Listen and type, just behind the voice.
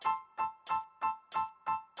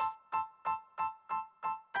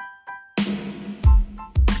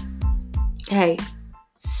Hey,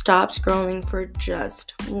 stop scrolling for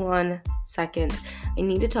just 1 second. I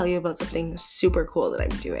need to tell you about something super cool that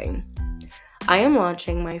I'm doing. I am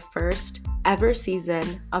launching my first ever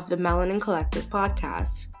season of the Melanin Collective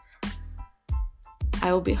podcast.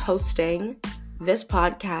 I will be hosting this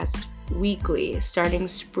podcast weekly starting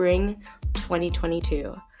spring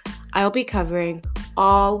 2022. I'll be covering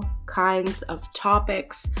all kinds of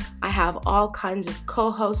topics. I have all kinds of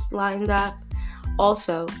co-hosts lined up.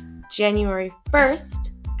 Also, January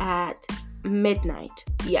 1st at midnight.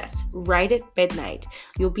 Yes, right at midnight.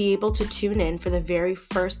 You'll be able to tune in for the very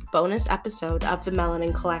first bonus episode of the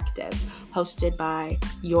Melanin Collective, hosted by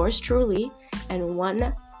yours truly and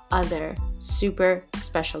one other super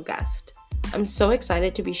special guest. I'm so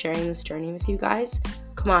excited to be sharing this journey with you guys.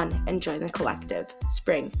 Come on and join the collective,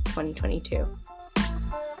 spring 2022.